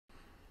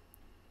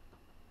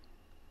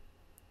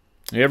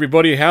Hey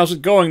everybody, how's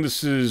it going?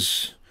 This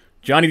is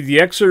Johnny the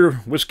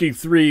Xer, Whiskey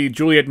 3,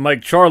 Juliet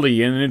Mike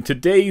Charlie, and in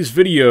today's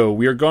video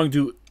we are going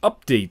to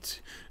update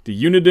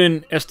the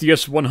Uniden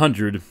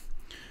SDS100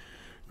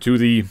 to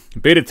the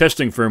beta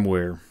testing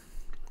firmware.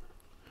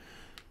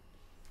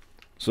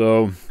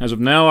 So, as of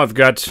now I've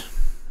got,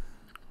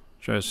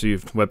 try to see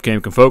if the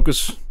webcam can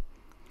focus,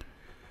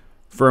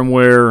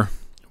 firmware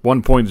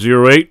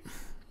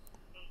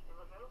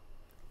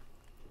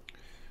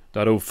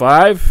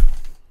 1.08.05.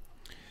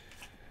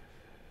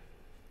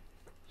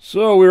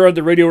 So we're at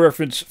the radio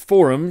reference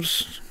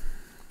forums.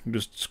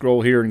 Just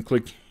scroll here and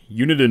click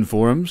Uniden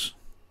forums.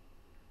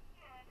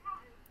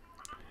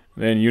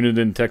 Then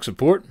Uniden tech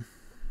support.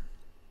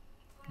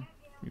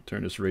 Let me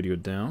turn this radio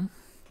down.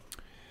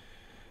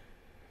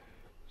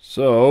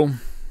 So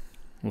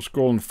we'll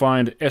scroll and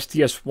find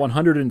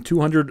SDS100 and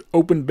 200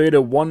 Open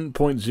Beta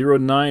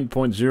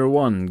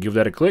 1.09.01. Give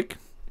that a click.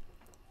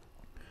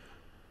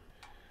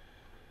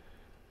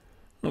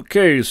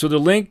 Okay, so the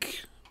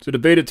link to the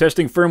beta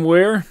testing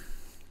firmware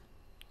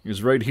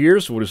is right here,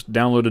 so we'll just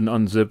download and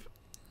unzip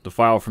the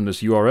file from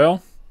this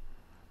URL.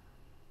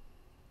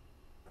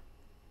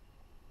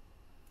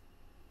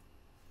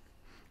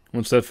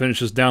 Once that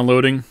finishes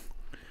downloading,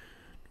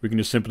 we can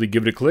just simply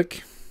give it a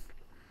click.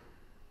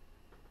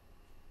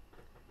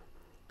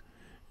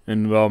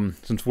 And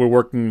since we're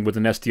working with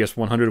an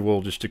SDS100,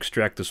 we'll just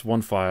extract this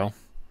one file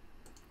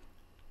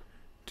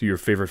to your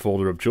favorite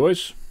folder of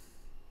choice.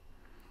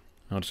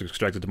 I'll just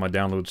extract it to my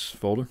downloads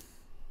folder.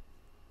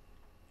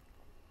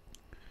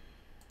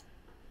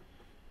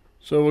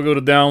 So we'll go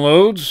to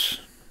downloads.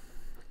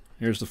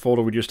 Here's the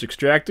folder we just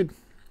extracted.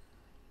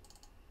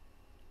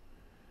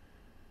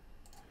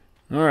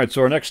 Alright,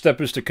 so our next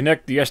step is to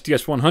connect the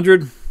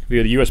SDS100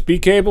 via the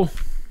USB cable.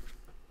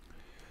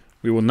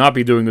 We will not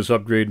be doing this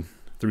upgrade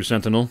through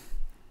Sentinel,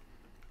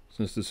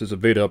 since this is a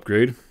beta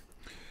upgrade.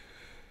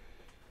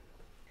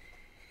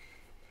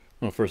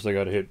 Well, first I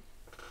gotta hit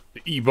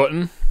the E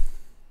button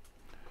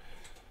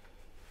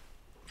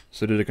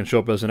so that it can show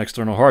up as an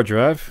external hard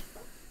drive.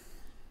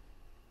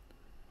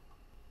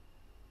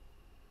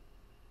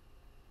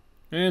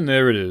 And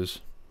there it is.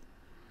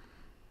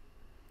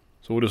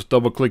 So we'll just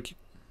double click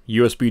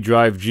USB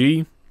drive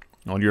G.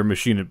 On your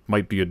machine it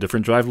might be a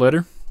different drive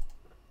letter.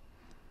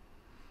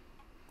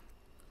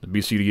 The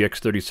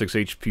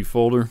BCDX36HP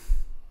folder.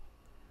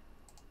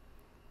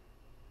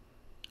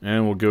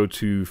 And we'll go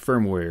to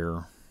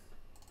firmware.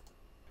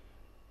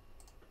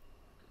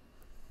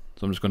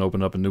 So I'm just going to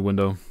open up a new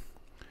window.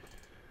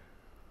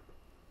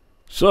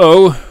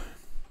 So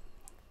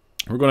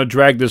we're going to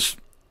drag this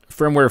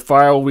firmware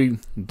file we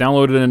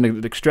downloaded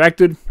and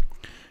extracted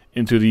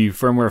into the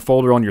firmware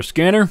folder on your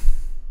scanner.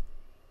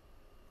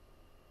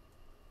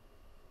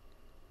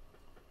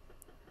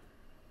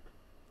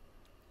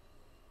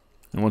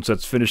 And once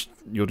that's finished,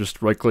 you'll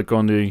just right click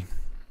on the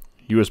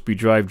USB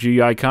drive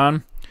G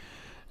icon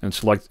and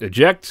select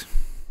eject.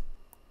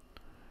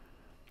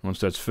 Once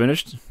that's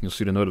finished, you'll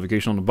see the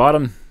notification on the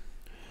bottom.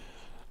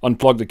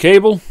 Unplug the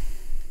cable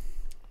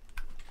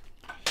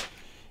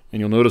and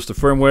you'll notice the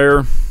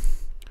firmware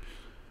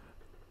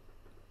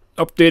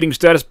updating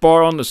status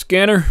bar on the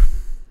scanner.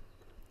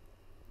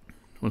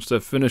 Once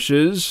that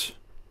finishes,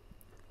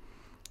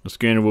 the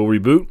scanner will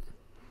reboot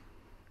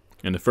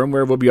and the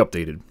firmware will be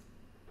updated.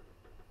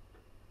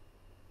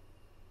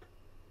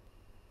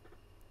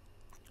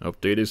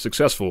 Update is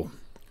successful.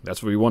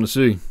 That's what we want to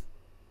see.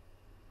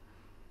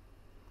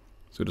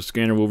 So the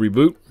scanner will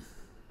reboot.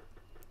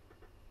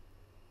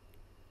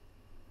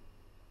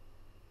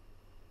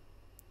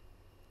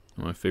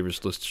 My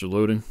favorites lists are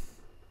loading.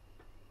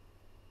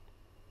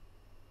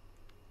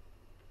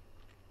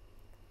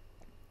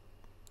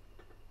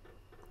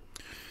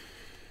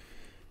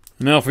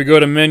 Now if we go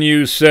to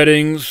menu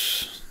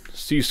settings,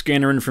 see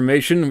scanner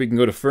information, we can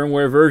go to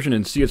firmware version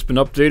and see it's been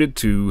updated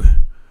to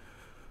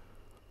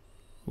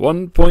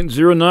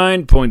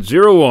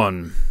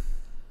 1.09.01.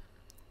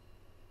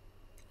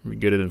 Let me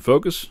get it in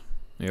focus.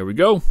 There we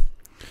go.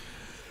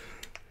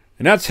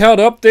 And that's how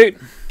to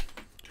update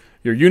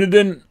your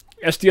Uniden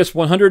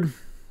SDS100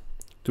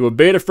 to a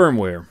beta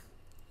firmware.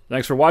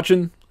 Thanks for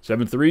watching.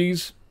 7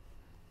 threes.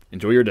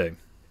 Enjoy your day.